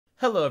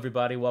Hello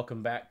everybody,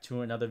 welcome back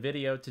to another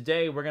video.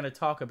 Today we're going to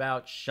talk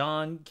about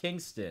Sean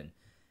Kingston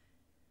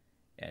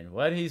and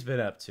what he's been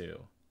up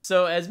to.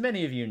 So as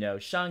many of you know,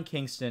 Sean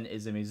Kingston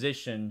is a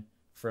musician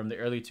from the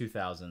early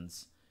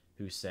 2000s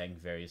who sang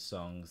various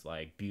songs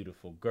like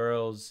Beautiful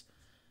Girls,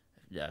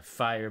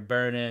 Fire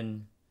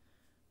Burnin',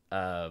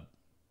 I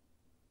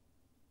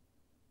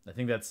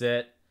think that's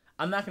it.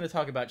 I'm not going to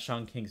talk about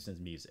Sean Kingston's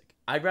music.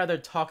 I'd rather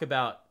talk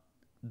about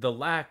the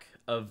lack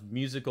of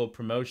musical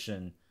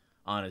promotion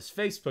on his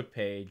Facebook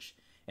page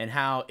and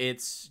how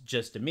it's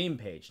just a meme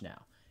page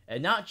now.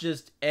 And not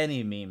just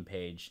any meme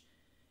page.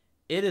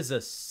 It is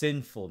a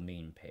sinful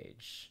meme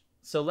page.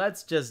 So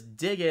let's just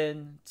dig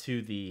in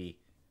to the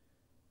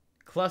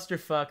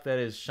clusterfuck that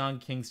is Sean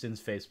Kingston's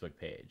Facebook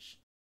page.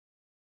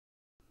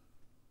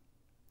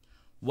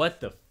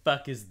 What the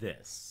fuck is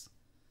this?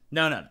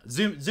 No.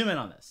 Zoom in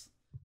on this.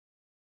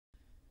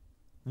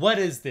 What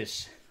is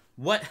this?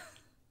 What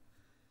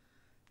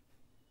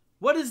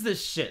is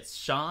this shit,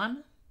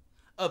 Sean?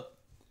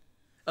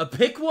 A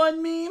pick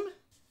one meme?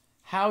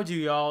 How do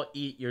y'all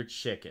eat your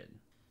chicken?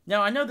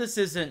 Now, I know this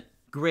isn't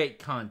great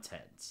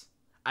content.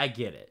 I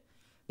get it.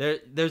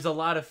 There's a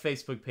lot of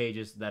Facebook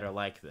pages that are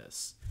like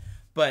this.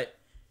 But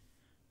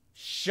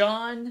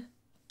Sean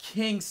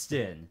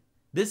Kingston,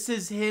 this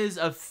is his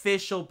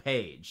official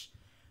page.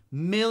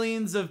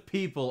 Millions of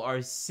people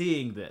are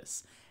seeing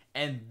this.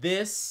 And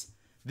this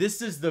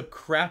is the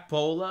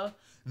crapola,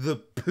 the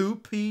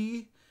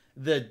poopy,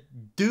 the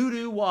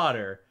doo-doo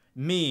water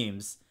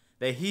memes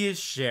that he is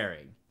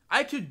sharing.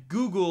 I could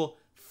Google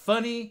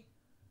funny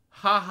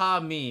haha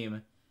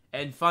meme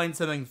and find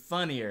something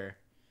funnier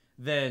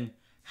than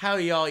how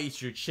do y'all eat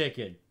your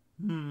chicken?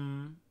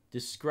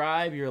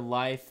 Describe your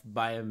life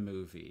by a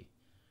movie.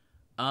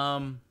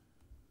 No,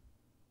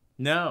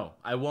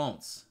 I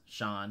won't,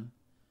 Sean.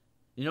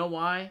 You know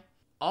why?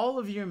 All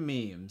of your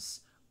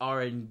memes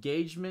are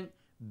engagement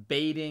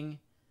baiting.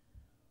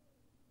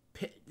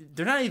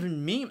 They're not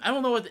even meme. I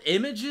don't know what the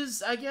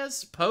images, I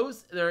guess,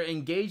 post. They're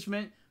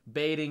engagement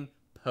baiting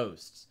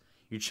posts.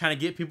 You're trying to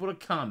get people to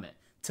comment,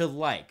 to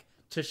like,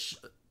 to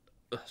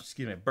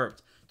excuse me, I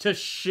burped, to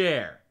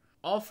share.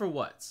 All for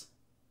what?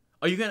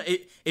 Are you gonna,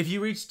 if you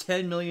reach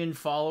 10 million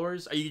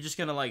followers, are you just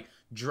gonna like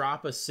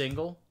drop a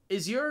single?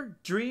 Is your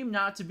dream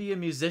not to be a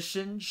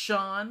musician,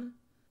 Sean?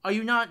 Are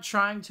you not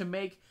trying to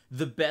make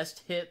the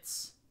best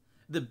hits,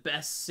 the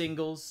best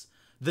singles,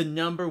 the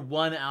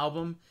 #1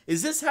 album?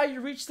 Is this how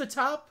you reach the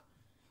top?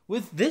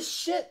 With this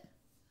shit?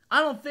 I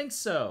don't think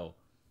so.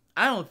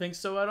 I don't think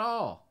so at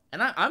all.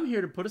 And I'm here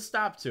to put a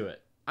stop to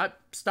it.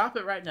 Stop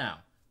it right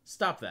now.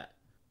 Stop that.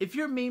 If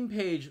your meme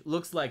page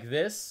looks like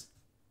this,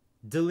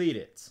 delete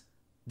it.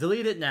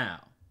 Delete it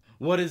now.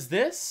 What is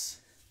this?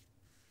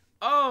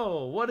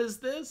 Oh, what is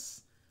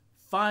this?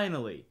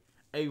 Finally,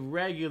 a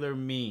regular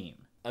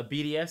meme. A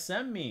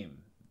BDSM meme.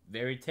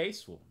 Very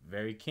tasteful.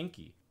 Very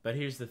kinky. But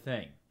here's the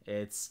thing.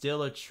 It's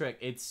still a trick.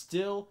 It's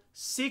still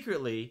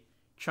secretly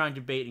trying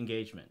to bait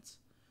engagement.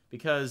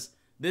 Because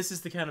this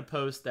is the kind of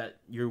post that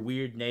your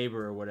weird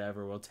neighbor or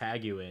whatever will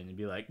tag you in and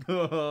be like,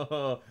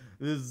 oh,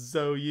 this is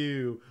so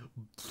you.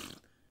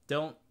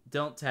 Don't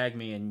tag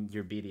me in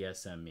your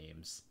BDSM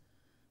memes.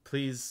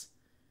 Please,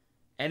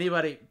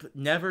 anybody,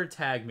 never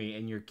tag me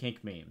in your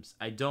kink memes.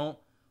 I don't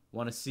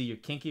want to see your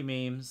kinky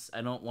memes.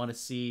 I don't want to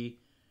see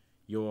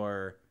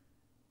your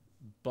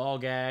ball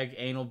gag,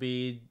 anal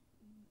bead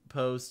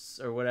posts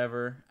or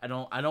whatever. I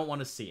don't want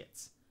to see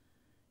it.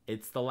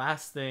 It's the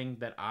last thing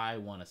that I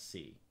want to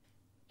see.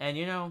 And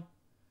you know,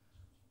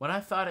 when I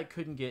thought it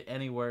couldn't get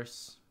any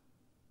worse,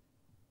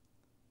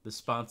 the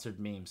sponsored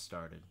meme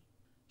started.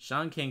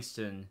 Sean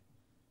Kingston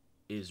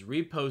is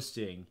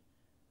reposting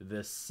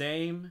the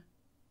same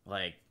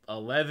like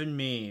 11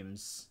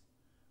 memes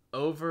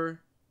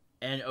over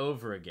and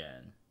over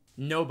again.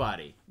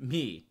 Nobody,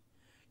 me,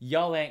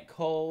 y'all ain't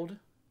cold.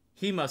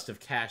 He must have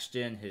cashed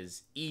in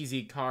his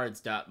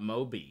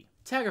easycards.mobi.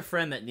 Tag a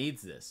friend that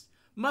needs this.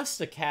 Must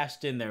have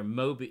cashed in their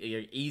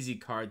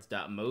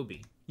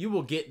easycards.mobi. You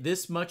will get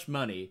this much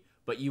money,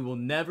 but you will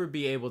never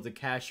be able to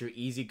cash your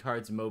Easy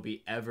Cards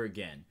Mobi ever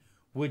again.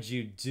 Would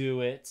you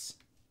do it?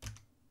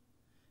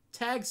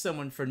 Tag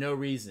someone for no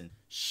reason.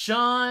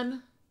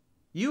 Sean,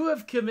 you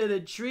have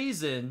committed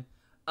treason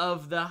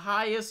of the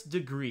highest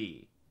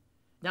degree.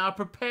 Now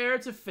prepare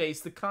to face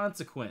the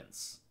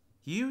consequence.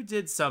 You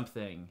did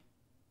something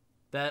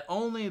that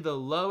only the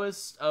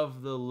lowest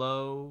of the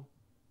low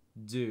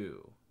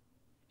do.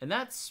 And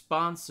that's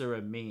sponsor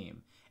a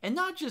meme. And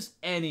not just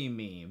any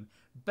meme.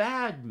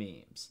 Bad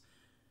memes.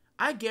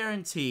 I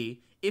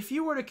guarantee if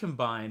you were to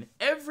combine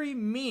every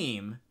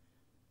meme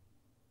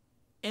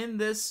in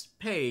this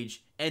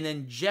page and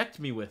inject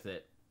me with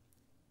it,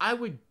 I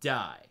would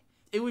die.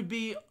 It would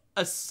be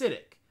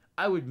acidic.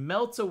 I would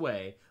melt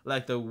away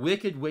like the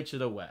Wicked Witch of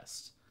the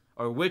West.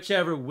 Or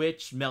whichever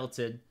witch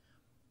melted.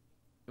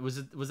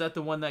 Was that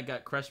the one that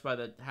got crushed by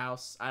the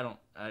house?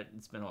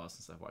 It's been a while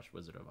since I've watched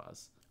Wizard of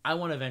Oz. I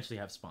want to eventually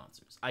have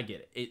sponsors. I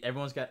get it.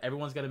 Everyone's got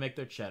to make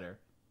their cheddar.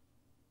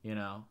 You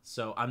know,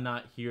 so I'm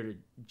not here to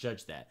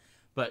judge that.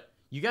 But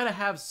You gotta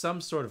have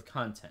some sort of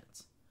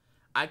content.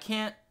 I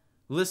can't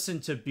listen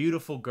to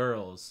beautiful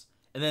girls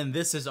and then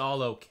this is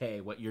all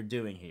okay, what you're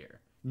doing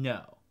here.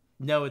 No.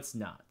 No, it's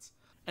not.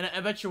 And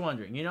I bet you're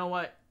wondering, you know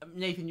what,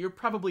 Nathan, you're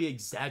probably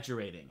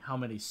exaggerating how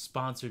many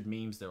sponsored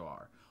memes there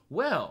are.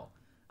 Well,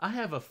 I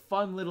have a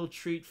fun little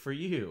treat for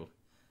you.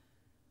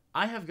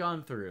 I have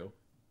gone through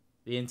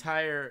the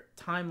entire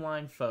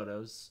timeline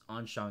photos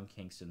on Sean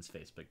Kingston's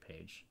Facebook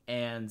page,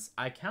 and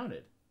I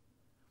counted.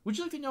 Would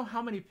you like to know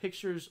how many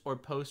pictures or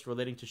posts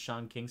relating to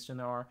Sean Kingston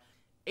there are?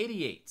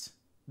 88.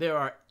 There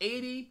are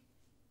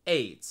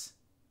 88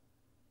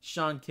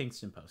 Sean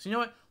Kingston posts. You know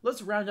what?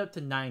 Let's round up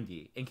to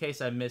 90 in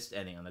case I missed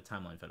any on the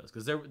timeline photos,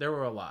 because there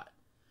were a lot.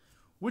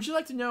 Would you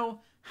like to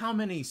know how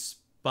many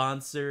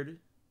sponsored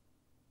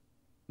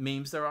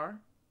memes there are?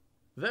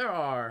 There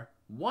are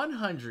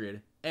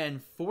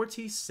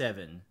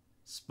 147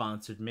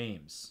 sponsored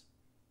memes.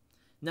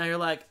 Now you're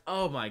like,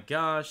 oh my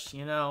gosh,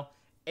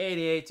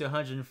 88 to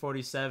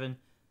 147.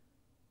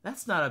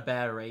 That's not a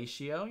bad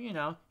ratio,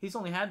 He's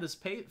only had this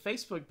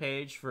Facebook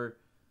page for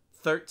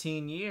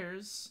 13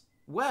 years.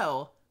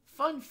 Well,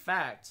 fun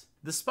fact,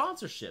 the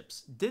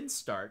sponsorships didn't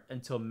start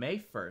until May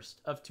 1st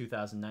of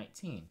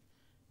 2019.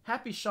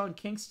 Happy Sean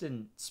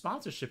Kingston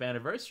sponsorship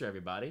anniversary,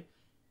 everybody.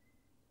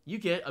 You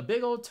get a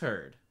big old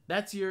turd.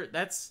 That's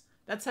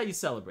how you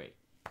celebrate.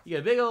 You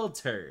get a big old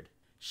turd.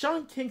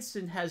 Sean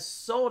Kingston has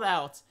sold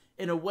out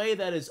in a way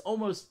that is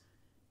almost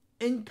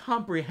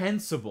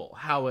incomprehensible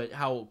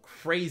how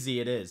crazy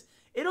it is.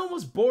 It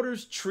almost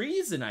borders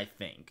treason, I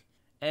think.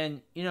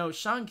 And,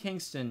 Sean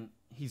Kingston,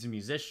 he's a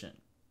musician.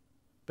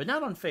 But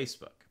not on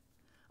Facebook.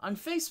 On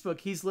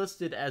Facebook, he's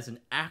listed as an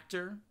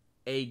actor,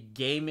 a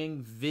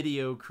gaming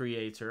video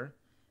creator,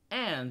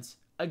 and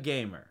a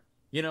gamer.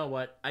 You know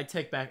what? I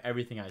take back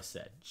everything I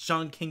said.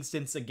 Sean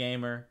Kingston's a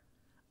gamer.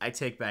 I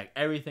take back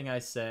everything I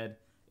said.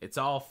 It's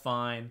all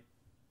fine.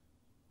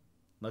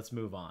 Let's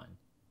move on.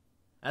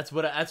 That's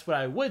what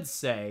I would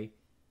say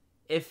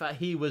if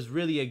he was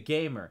really a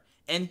gamer.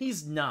 And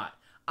he's not.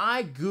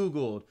 I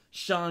googled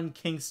Sean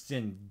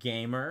Kingston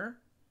gamer,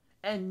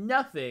 and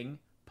nothing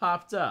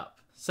popped up.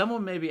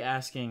 Someone may be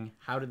asking,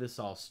 how did this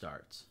all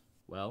start?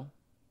 Well,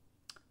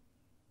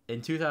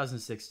 in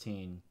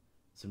 2016,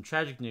 some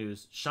tragic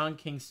news, Sean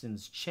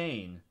Kingston's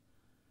chain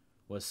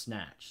was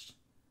snatched.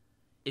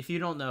 If you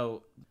don't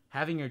know,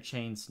 having your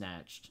chain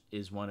snatched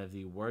is one of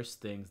the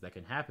worst things that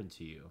can happen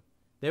to you.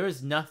 There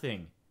is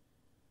nothing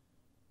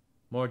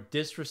more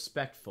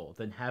disrespectful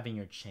than having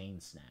your chain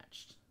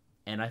snatched.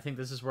 And I think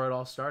this is where it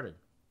all started.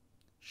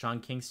 Sean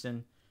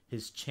Kingston,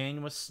 his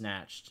chain was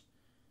snatched,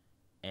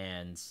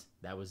 and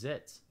that was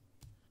it.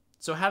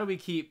 So how do we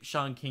keep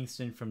Sean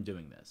Kingston from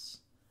doing this?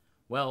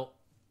 Well,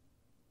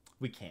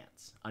 we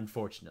can't,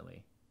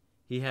 unfortunately.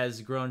 He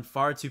has grown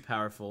far too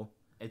powerful.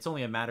 It's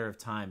only a matter of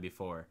time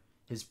before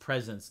his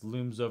presence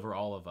looms over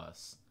all of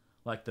us,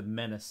 like the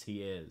menace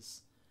he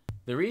is.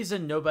 The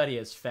reason nobody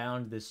has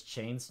found this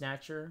chain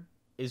snatcher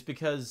is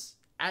because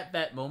at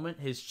that moment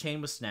his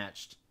chain was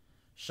snatched,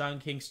 Sean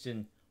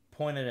Kingston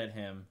pointed at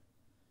him,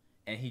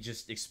 and he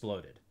just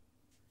exploded.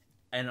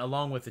 And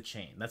along with the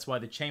chain. That's why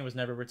the chain was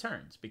never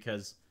returned,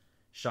 because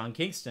Sean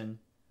Kingston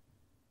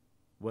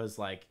was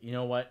like, you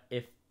know what?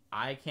 If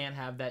I can't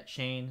have that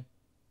chain,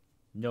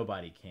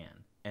 nobody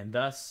can. And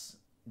thus,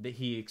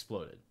 he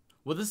exploded.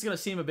 Well, this is going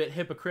to seem a bit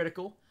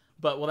hypocritical,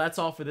 but that's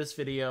all for this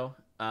video.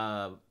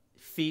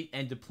 Feat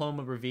and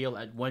diploma reveal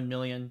at 1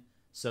 million.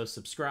 So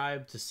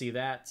subscribe to see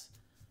that.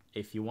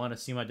 If you want to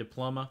see my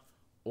diploma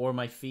or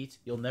my feet,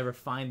 you'll never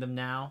find them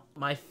now.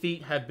 My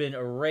feet have been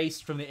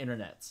erased from the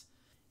internet.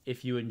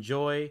 If you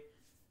enjoy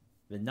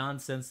the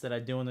nonsense that I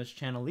do on this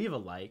channel, leave a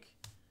like.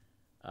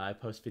 I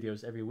post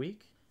videos every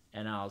week.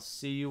 And I'll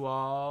see you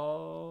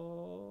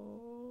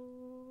all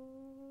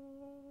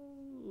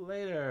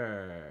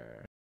later.